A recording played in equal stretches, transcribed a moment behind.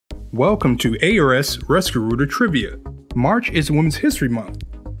Welcome to ARS Rescue Rooter Trivia. March is Women's History Month,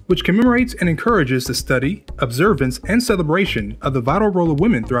 which commemorates and encourages the study, observance, and celebration of the vital role of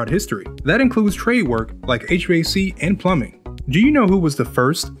women throughout history. That includes trade work like HVAC and plumbing. Do you know who was the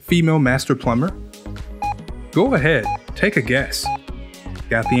first female master plumber? Go ahead, take a guess.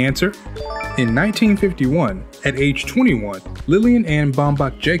 Got the answer? In 1951, at age 21, Lillian Ann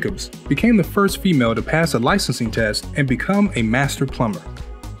Baumbach Jacobs became the first female to pass a licensing test and become a master plumber.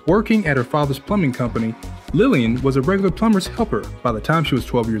 Working at her father's plumbing company, Lillian was a regular plumber's helper by the time she was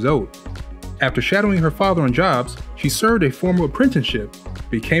 12 years old. After shadowing her father on jobs, she served a formal apprenticeship,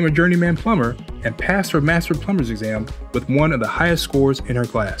 became a journeyman plumber, and passed her master plumber's exam with one of the highest scores in her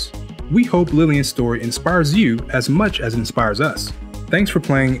class. We hope Lillian's story inspires you as much as it inspires us. Thanks for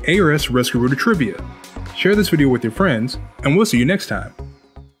playing ARS Rescue Rooter Trivia. Share this video with your friends, and we'll see you next time.